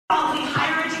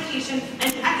education,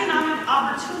 and economic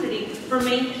opportunity for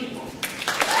Maine people.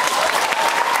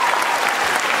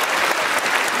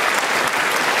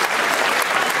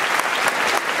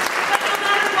 But no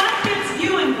matter what gets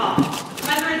you involved,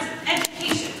 whether it's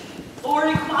education, or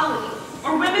equality,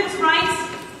 or women's rights,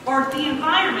 or the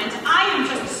environment, I am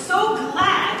just so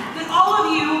glad that all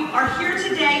of you are here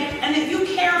today and that you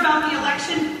care about the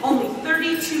election only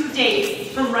 32 days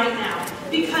from right now,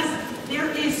 because there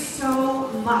is so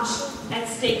much at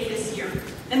stake this year,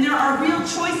 and there are real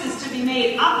choices to be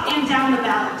made up and down the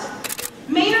ballot.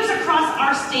 Mainers across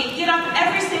our state get up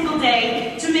every single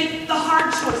day to make the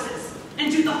hard choices and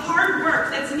do the hard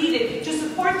work that's needed to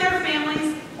support their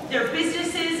families, their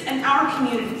businesses, and our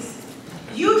communities.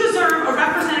 You deserve a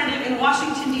representative in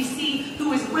Washington, D.C.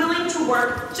 who is willing to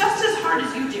work just as hard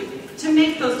as you do to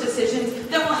make those decisions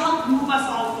that will help move us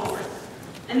all forward.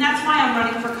 And that's why I'm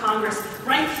running for Congress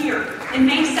right here in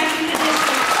Maine's 2nd District.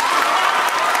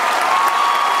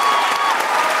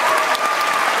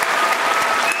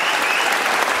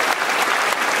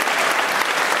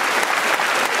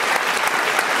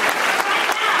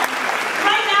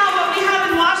 Right now, what we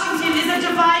have in Washington is a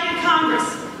divided Congress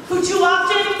who too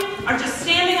often are just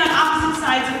standing on opposite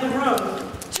sides of the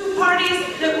room. Two parties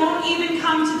that won't even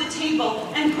come to the table,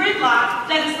 and gridlock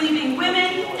that is leaving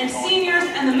women and seniors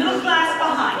and the middle class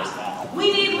behind.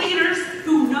 We need leaders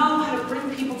who know how to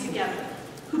bring people together,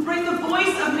 who bring the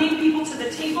voice of Maine people to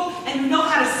the table, and who know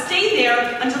how to stay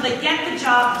there until they get the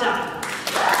job done.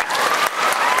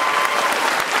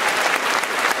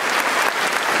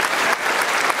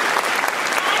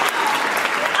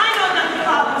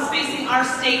 Our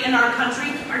state and our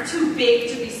country are too big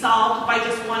to be solved by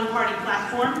just one party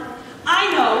platform.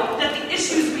 I know that the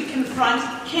issues we confront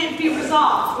can't be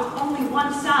resolved with only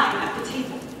one side at the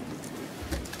table.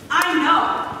 I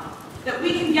know that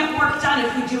we can get work done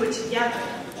if we do it together.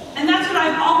 And that's what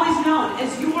I've always known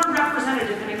as your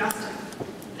representative in Augusta.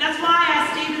 That's why I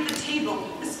stayed at the table,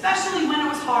 especially when it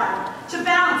was hard, to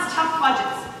balance tough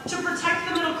budgets, to protect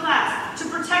the middle class, to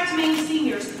protect Maine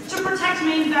seniors, to protect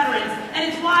Maine veterans, and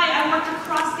it's why I worked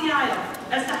across the aisle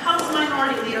as the House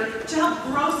Minority Leader to help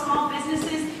grow small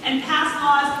businesses and pass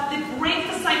laws that break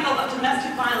the cycle of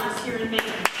domestic violence here in Maine. And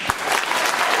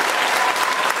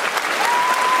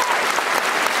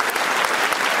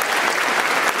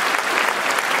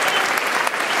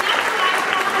that's what I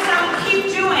promise I will keep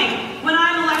doing when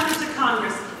I'm elected to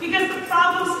Congress, because the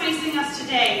problems facing us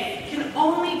today can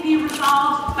only be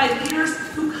resolved by leaders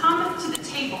who come to the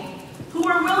table, who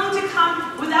are willing to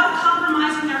come without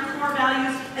compromising their core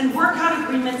values and work out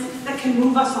agreements that can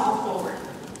move us all forward.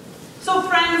 So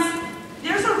friends,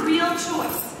 there's a real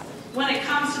choice when it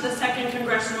comes to the 2nd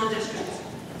Congressional District.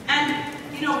 And,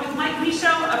 you know, with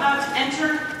Michaud about to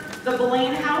enter the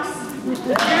Blaine House,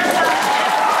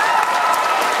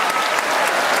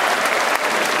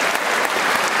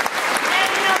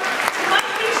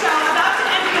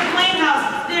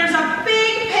 there's a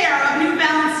big pair of New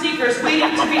Balance sneakers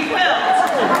waiting to be filled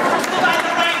by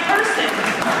the right person.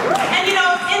 And you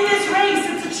know, in this race,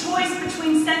 it's a choice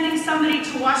between sending somebody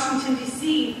to Washington,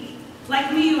 D.C.,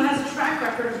 like me, who has a track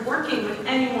record of working with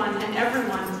anyone and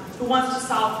everyone who wants to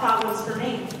solve problems for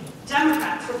Maine.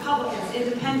 Democrats, Republicans,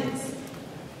 independents.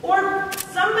 Or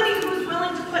somebody who's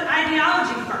willing to put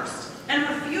ideology first and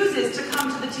refuses to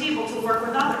come to the table to work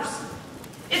with others.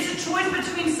 It's a choice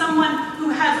between someone who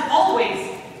has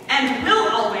always and will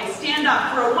always stand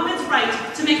up for a woman's right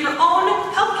to make her own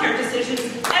healthcare decisions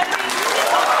every single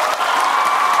day.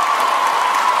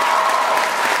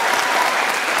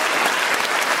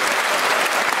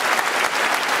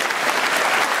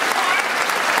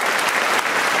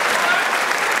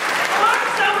 Or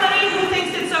somebody who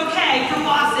thinks it's okay for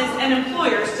bosses and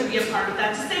employers to be a part of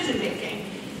that decision making.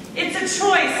 It's a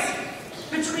choice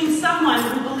between someone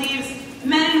who believes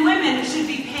men and women should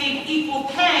be paid equal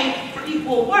pay for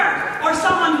equal work, or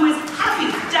someone who is happy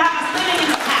to have us living in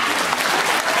the past.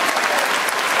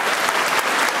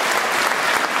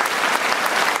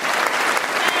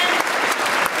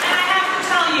 And I have to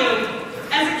tell you,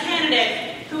 as a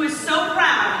candidate who is so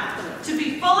proud to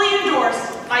be fully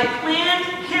endorsed by Planned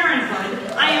Parenthood,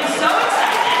 I am so excited.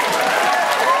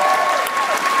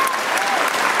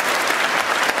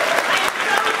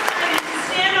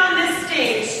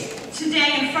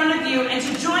 Today in front of you and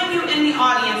to join you in the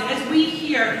audience as we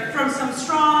hear from some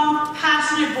strong,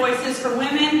 passionate voices for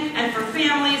women and for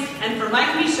families and for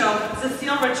Mike Michaud,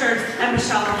 Cecile Richards, and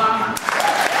Michelle Obama.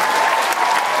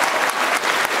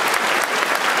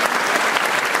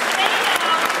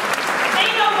 They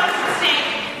know what's at stake.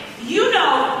 You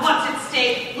know what's at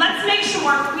stake. Let's make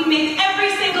sure we make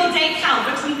every single day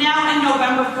count between now and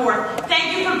November 4th.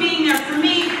 Thank you for being there for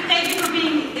me. Thank you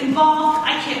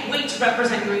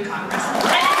represent you in Congress.